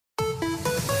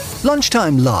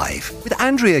Lunchtime Live with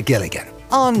Andrea Gilligan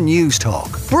on News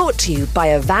Talk. Brought to you by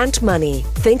Avant Money.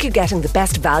 Think you're getting the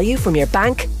best value from your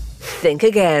bank? Think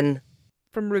again.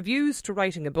 From reviews to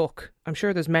writing a book, I'm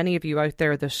sure there's many of you out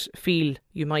there that feel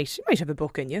you might have a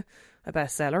book in you, a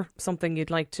bestseller, something you'd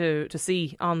like to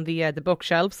see on the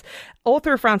bookshelves.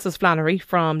 Author Frances Flannery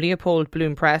from Leopold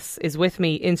Bloom Press is with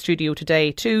me in studio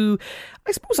today to,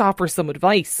 I suppose, offer some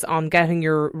advice on getting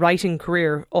your writing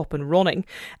career up and running.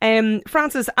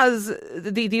 Frances, as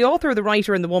the author, the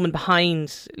writer and the woman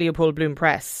behind Leopold Bloom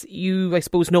Press, you, I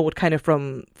suppose, know it kind of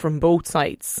from both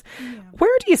sides. Yeah.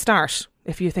 Where do you start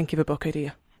if you think you have a book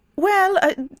idea? Well,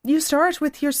 you start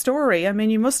with your story. I mean,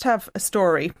 you must have a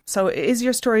story. So is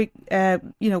your story,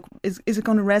 is it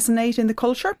going to resonate in the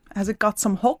culture? Has it got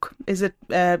some hook? Is it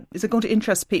going to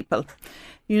interest people?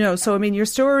 So I mean, your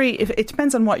story, it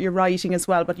depends on what you're writing as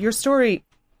well, but your story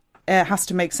has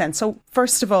to make sense. So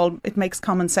first of all, it makes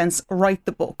common sense, write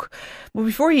the book. But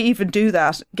before you even do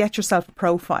that, get yourself a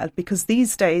profile, because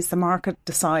these days the market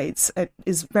decides. It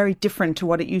is very different to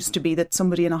what it used to be, that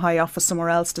somebody in a high office somewhere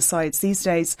else decides. These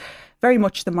days, very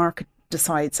much the market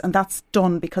decides, and that's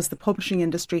done because the publishing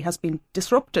industry has been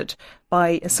disrupted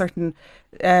by a certain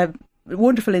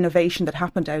wonderful innovation that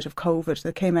happened out of COVID,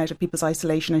 that came out of people's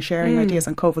isolation and sharing ideas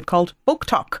on COVID, called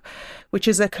BookTok, which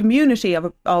is a community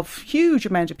of huge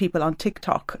amount of people on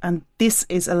TikTok, and this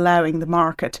is allowing the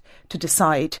market to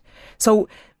decide. So,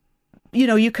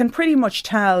 you can pretty much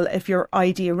tell if your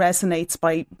idea resonates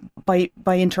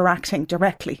by interacting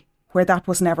directly, where that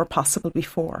was never possible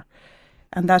before.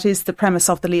 And that is the premise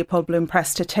of the Leopold Bloom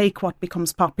Press, to take what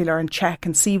becomes popular and check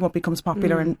and see what becomes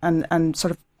popular and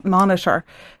sort of monitor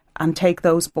and take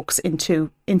those books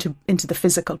into the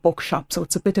physical bookshop. So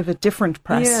it's a bit of a different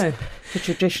press to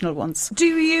traditional ones. Do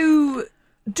you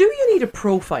need a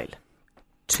profile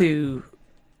to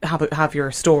have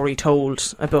your story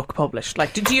told, a book published?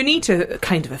 Like, do you need to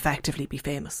kind of effectively be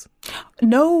famous?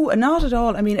 No, not at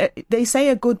all. I mean, they say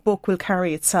a good book will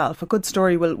carry itself. A good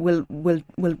story will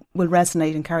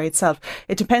resonate and carry itself.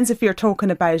 It depends if you're talking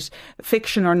about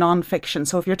fiction or non-fiction.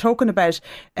 So if you're talking about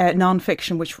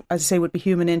non-fiction, which, as I say, would be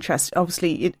human interest,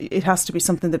 obviously it has to be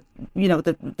something that,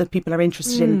 that people are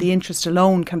interested in. The interest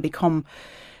alone can become,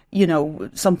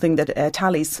 something that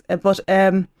tallies. But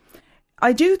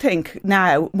I do think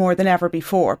now, more than ever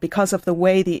before, because of the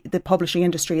way the publishing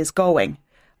industry is going,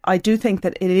 I do think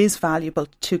that it is valuable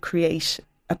to create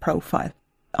a profile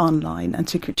online and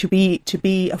to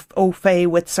be au fait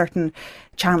with certain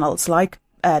channels like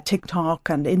TikTok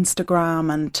and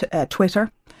Instagram and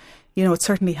Twitter. It's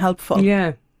certainly helpful.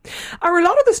 Yeah. Are a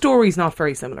lot of the stories not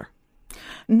very similar?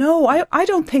 No, I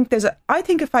don't think I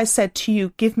think if I said to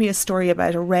you, give me a story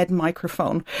about a red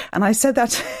microphone, and I said that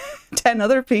to 10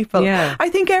 other people, I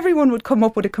think everyone would come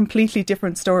up with a completely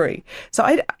different story. So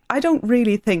I don't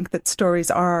really think that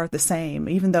stories are the same,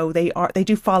 even though they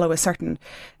do follow a certain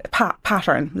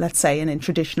pattern, let's say, in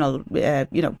traditional,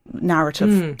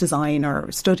 narrative design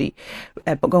or study,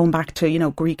 but going back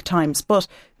to, Greek times. But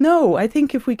no, I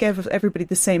think if we gave everybody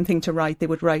the same thing to write, they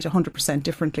would write 100%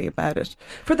 differently about it.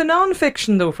 For the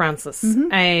non-fiction though, Frances,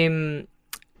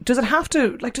 does it have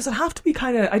to be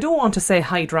kind of, I don't want to say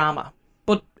high drama,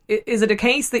 but is it a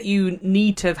case that you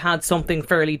need to have had something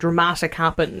fairly dramatic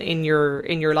happen in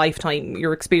your lifetime,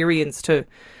 your experience, to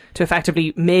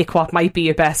effectively make what might be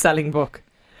a best-selling book?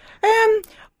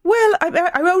 Well,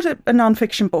 I wrote a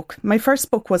non-fiction book. My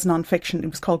first book was non-fiction. It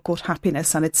was called Gut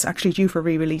Happiness, and it's actually due for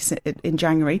re-release in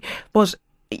January. But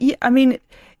I mean,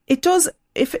 it does.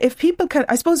 If people can,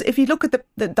 I suppose, if you look at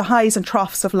the highs and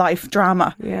troughs of life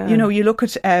drama, you look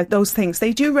at those things,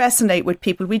 they do resonate with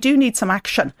people. We do need some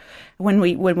action when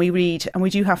we read, and we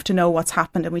do have to know what's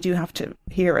happened, and we do have to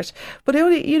hear it. But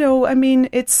I mean,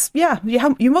 it's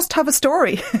you must have a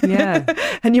story,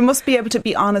 and you must be able to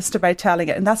be honest about telling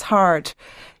it, and that's hard.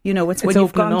 It's when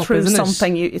you've gone through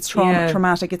something, it's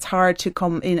traumatic. It's hard to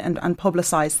come in and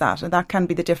publicise that. And that can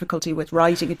be the difficulty with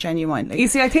writing it genuinely. You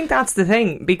see, I think that's the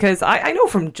thing, because I know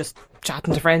from just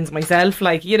chatting to friends myself,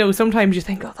 like, sometimes you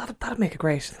think, oh, that'd make a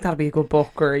great, that'd be a good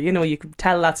book, or, you could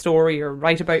tell that story or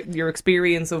write about your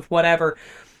experience of whatever.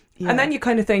 Yeah. And then you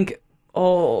kind of think,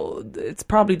 oh, it's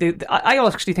probably I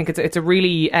actually think it's a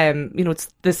really it's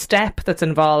the step that's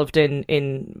involved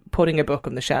in putting a book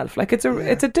on the shelf. Like, it's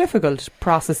a difficult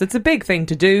process. It's a big thing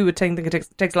to do. I think it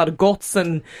takes a lot of guts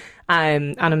and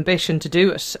ambition to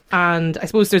do it. And I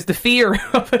suppose there's the fear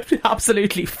of it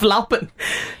absolutely flopping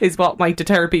is what might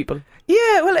deter people.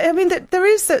 Yeah, well, I mean, there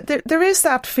is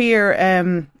that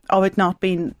fear. of it not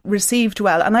being received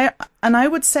well. And I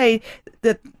would say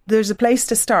that there's a place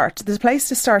to start. The place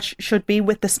to start should be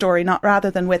with the story, not rather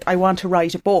than with I want to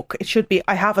write a book. It should be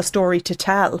I have a story to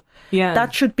tell. Yeah.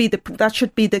 That should be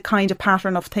the kind of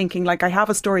pattern of thinking, like I have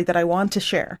a story that I want to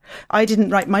share. I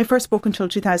didn't write my first book until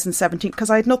 2017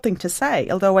 because I had nothing to say,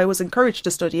 although I was encouraged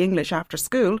to study English after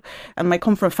school, and I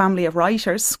come from a family of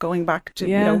writers going back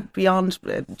to beyond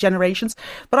generations,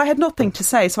 but I had nothing to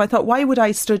say. So I thought, why would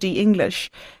I study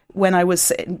English when I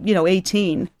was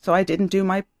 18? So I didn't do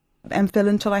my MPhil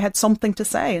until I had something to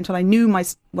say, until I knew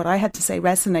what I had to say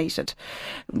resonated,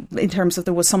 in terms of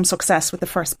there was some success with the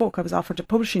first book. I was offered a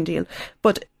publishing deal.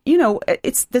 But,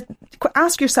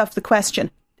 ask yourself the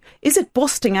question, is it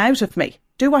busting out of me?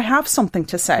 Do I have something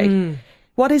to say?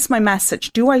 What is my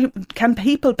message? Can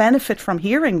people benefit from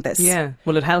hearing this? Yeah.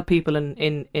 Will it help people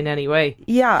in any way?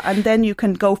 Yeah. And then you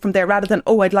can go from there rather than,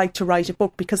 I'd like to write a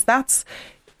book, because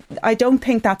I don't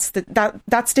think that's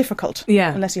difficult.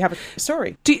 Yeah. Unless you have a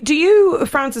story. Do you,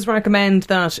 Frances, recommend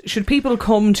that should people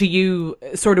come to you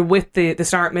sort of with the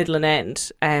start, middle and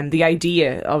end, the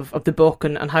idea of the book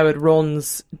and how it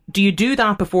runs? Do you do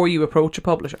that before you approach a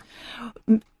publisher?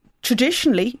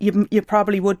 Traditionally, you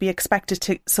probably would be expected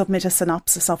to submit a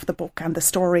synopsis of the book and the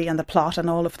story and the plot and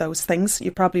all of those things.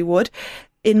 You probably would.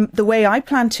 In the way I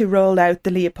plan to roll out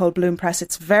the Leopold Bloom Press,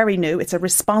 it's very new. It's a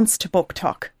response to Book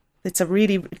Talk. It's a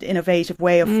really innovative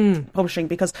way of publishing,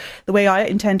 because the way I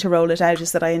intend to roll it out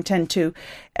is that I intend to,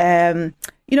 it's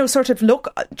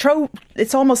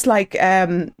almost like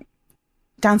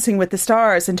Dancing with the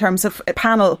Stars in terms of a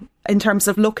panel, in terms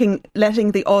of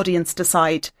letting the audience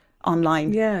decide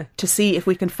online to see if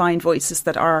we can find voices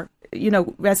that are,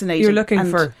 resonating. You're looking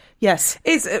for... Yes.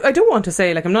 I don't want to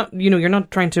say, like, I'm not, you're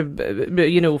not trying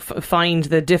to, find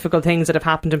the difficult things that have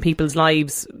happened in people's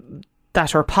lives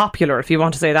that are popular, if you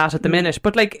want to say that at the minute.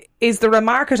 But, like, is there a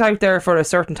market out there for a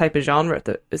certain type of genre?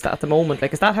 Is that at the moment?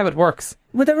 Like, is that how it works?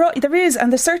 Well, there is, and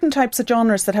there's certain types of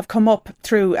genres that have come up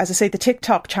through, as I say, the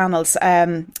TikTok channels.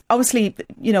 Obviously,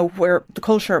 where the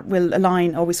culture will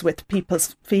align always with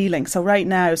people's feelings. So right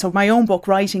now, my own book,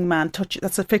 Writing Man,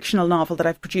 that's a fictional novel that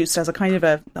I've produced as a kind of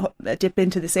a dip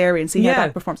into this area and see how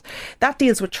that performs. That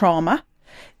deals with trauma.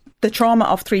 The trauma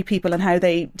of three people and how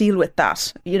they deal with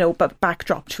that, but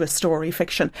backdrop to a story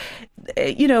fiction.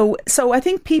 So I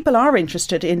think people are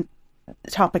interested in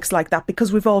topics like that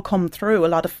because we've all come through a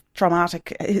lot of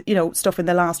traumatic, stuff in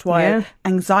the last while. Yeah.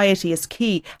 Anxiety is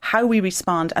key. How we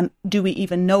respond, and do we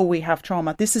even know we have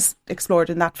trauma? This is explored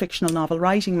in that fictional novel,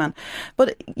 Writing Man.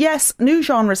 But yes, new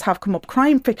genres have come up.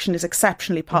 Crime fiction is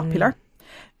exceptionally popular.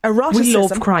 Eroticism. We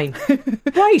love crime.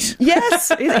 Right.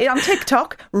 Yes. On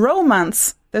TikTok,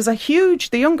 romance. There's the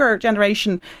younger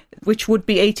generation, which would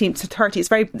be 18 to 30, is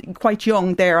quite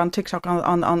young there on TikTok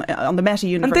on the Meta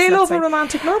universe. And they love a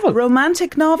romantic novel.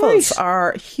 Romantic novels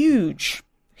are huge.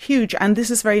 And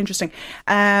this is very interesting.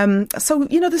 So,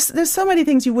 there's so many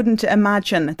things you wouldn't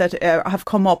imagine that have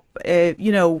come up,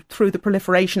 through the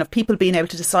proliferation of people being able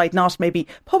to decide, not maybe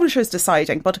publishers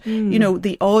deciding, but,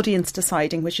 the audience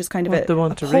deciding, which is kind of what they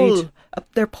want a to pull. read.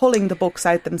 They're pulling the books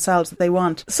out themselves that they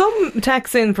want. Some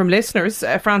texts in from listeners,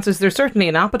 Frances, there's certainly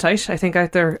an appetite, I think,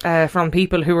 out there from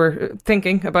people who are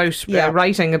thinking about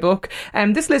writing a book.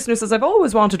 This listener says, I've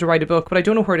always wanted to write a book, but I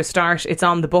don't know where to start. It's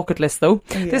on the bucket list, though.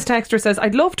 Oh, yeah. This texter says,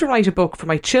 I'd love to write a book for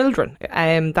my children.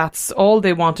 That's all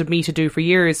they wanted me to do for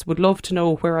years. Would love to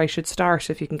know where I should start,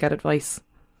 if you can get advice.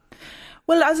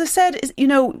 Well, as I said,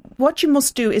 what you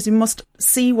must do is you must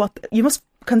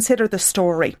consider the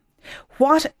story.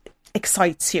 What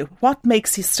excites you? What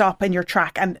makes you stop in your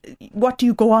track? And what do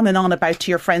you go on and on about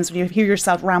to your friends when you hear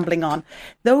yourself rambling on?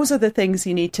 Those are the things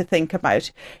you need to think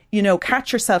about.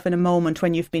 Catch yourself in a moment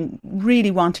when you've been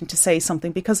really wanting to say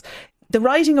something, because the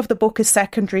writing of the book is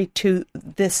secondary to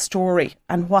this story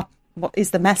and what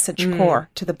is the message core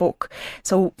to the book.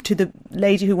 So to the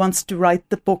lady who wants to write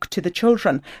the book to the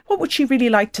children, what would she really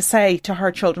like to say to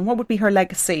her children? What would be her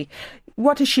legacy?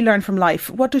 What does she learn from life?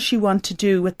 What does she want to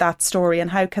do with that story?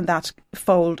 And how can that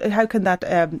how can that,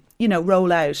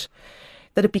 roll out?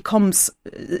 That it becomes,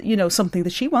 something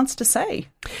that she wants to say.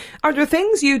 Are there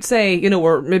things you'd say,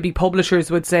 or maybe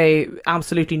publishers would say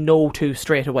absolutely no to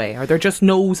straight away? Are there just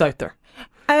no's out there?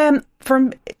 In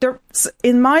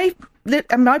my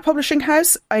publishing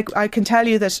house, I can tell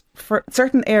you that for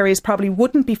certain areas probably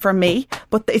wouldn't be for me,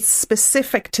 but it's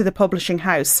specific to the publishing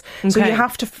house. Okay. So you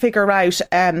have to figure out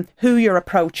who you're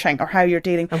approaching or how you're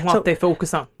dealing. And what they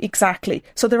focus on. Exactly.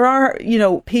 So there are,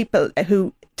 people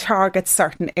who target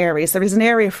certain areas. There is an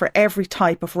area for every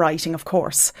type of writing, of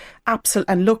course.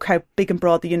 Absolutely. And look how big and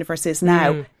broad the universe is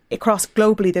now. across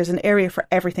globally, there's an area for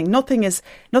everything. Nothing is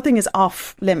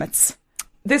off limits.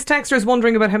 This texter is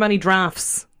wondering about how many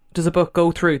drafts does a book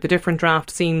go through. The different draft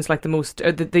seems like the most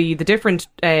the different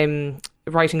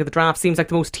writing of the draft seems like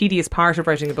the most tedious part of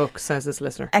writing a book, says this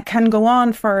listener. It can go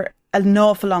on for an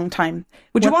awful long time.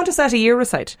 Would you want to set a year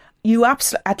aside? You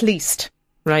absolutely, at least.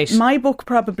 Right. My book,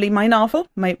 probably my novel,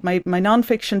 my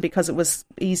non-fiction, because it was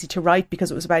easy to write, because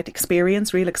it was about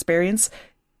experience, real experience.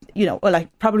 You know, well, I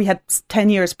probably had 10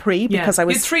 years because I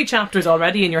was... You had 3 chapters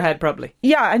already in your head, probably.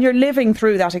 Yeah, and you're living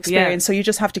through that experience, so you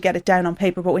just have to get it down on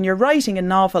paper. But when you're writing a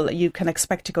novel, you can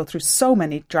expect to go through so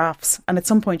many drafts, and at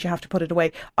some point you have to put it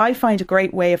away. I find a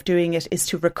great way of doing it is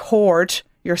to record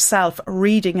yourself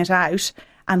reading it out,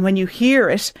 and when you hear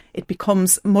it, it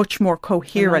becomes much more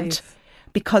coherent,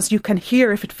 because you can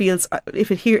hear if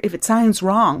it sounds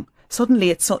wrong. Suddenly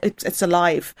it's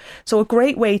alive. So a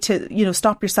great way to,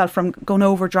 stop yourself from going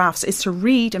over drafts is to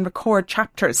read and record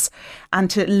chapters and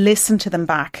to listen to them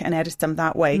back and edit them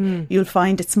that way. You'll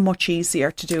find it's much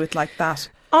easier to do it like that.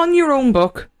 On your own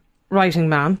book, Writing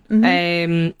Man,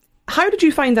 how did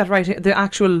you find that writing,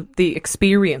 the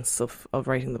experience of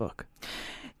writing the book?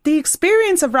 The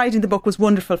experience of writing the book was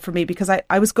wonderful for me, because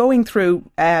I was going through,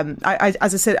 as I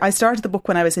said, I started the book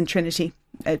when I was in Trinity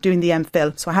doing the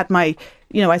MPhil. So I had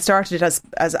I started it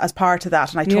as part of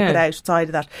that, and I took it outside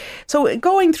of that. So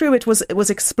going through it was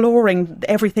exploring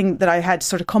everything that I had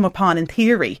sort of come upon in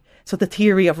theory. So the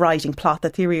theory of writing plot, the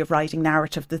theory of writing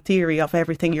narrative, the theory of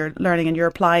everything you're learning, and you're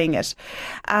applying it.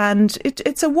 And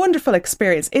it's a wonderful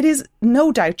experience. It is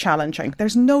no doubt challenging.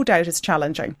 There's no doubt it's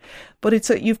challenging. But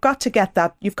you've got to get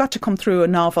that. You've got to come through a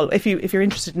novel. If you're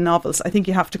interested in novels, I think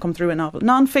you have to come through a novel.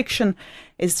 Non-fiction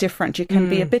is different. You can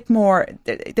be a bit more.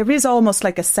 There is almost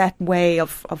like a set way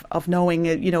of knowing,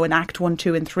 an act 1,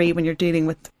 2 and 3 when you're dealing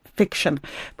with fiction.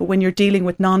 But when you're dealing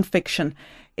with non-fiction,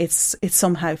 it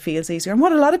somehow feels easier. And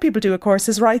what a lot of people do, of course,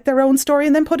 is write their own story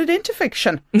and then put it into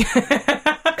fiction.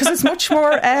 Because it's much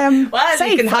more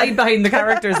safe. You can hide behind the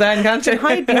characters then, can't you? You can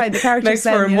hide behind the characters. Makes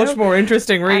for a much more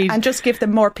interesting read. And just give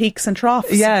them more peaks and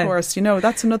troughs, of course.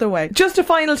 That's another way. Just a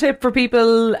final tip for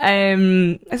people,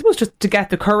 I suppose, just to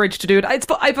get the courage to do it.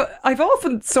 I've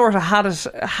often sort of had it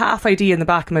half idea in the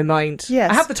back of my mind. Yes.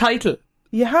 I have the title.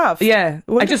 You have? Yeah.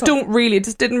 Wonderful. I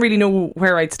just didn't really know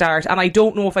where I'd start, and I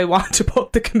don't know if I want to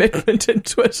put the commitment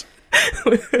into it.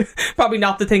 Probably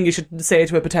not the thing you should say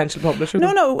to a potential publisher.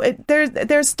 No.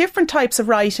 There's different types of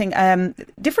writing. There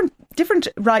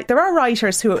are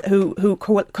writers who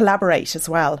collaborate as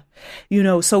well.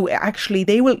 So actually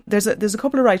there's a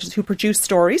couple of writers who produce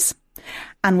stories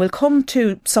and will come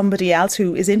to somebody else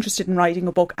who is interested in writing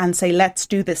a book and say, let's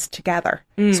do this together.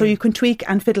 So you can tweak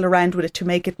and fiddle around with it to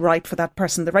make it right for that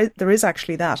person. There is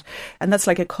actually that. And that's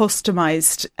like a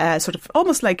customised sort of,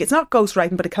 almost like, it's not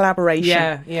ghostwriting, but a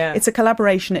collaboration. Yeah. It's a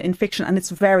collaboration in fiction, and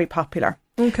it's very popular.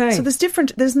 Okay. So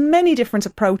there's many different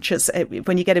approaches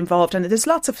when you get involved, and there's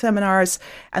lots of seminars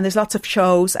and there's lots of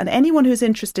shows, and anyone who's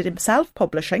interested in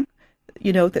self-publishing,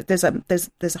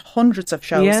 there's hundreds of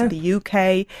shows in the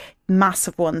UK,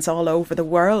 massive ones all over the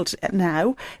world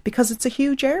now, because it's a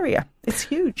huge area. It's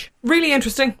huge. Really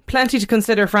interesting. Plenty to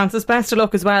consider, Frances. Best of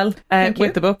luck as well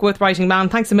with the book, with Writing Man.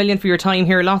 Thanks a million for your time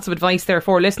here. Lots of advice there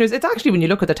for listeners. It's actually, when you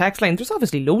look at the text line, there's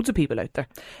obviously loads of people out there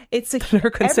that are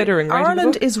considering writing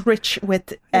Ireland a book. is rich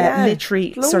with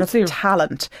literary sort of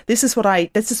talent. This is why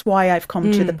I've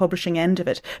come to the publishing end of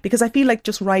it, because I feel like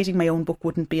just writing my own book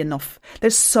wouldn't be enough.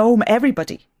 There's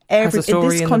everybody in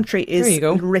this country is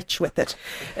rich with it.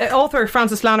 Author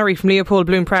Frances Flannery from Leopold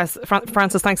Bloom Press.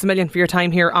 Frances, thanks a million for your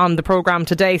time here on the programme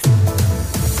today.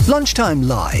 Lunchtime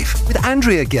Live with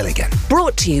Andrea Gilligan.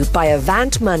 Brought to you by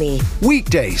Avant Money.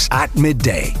 Weekdays at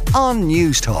midday on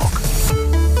News Talk.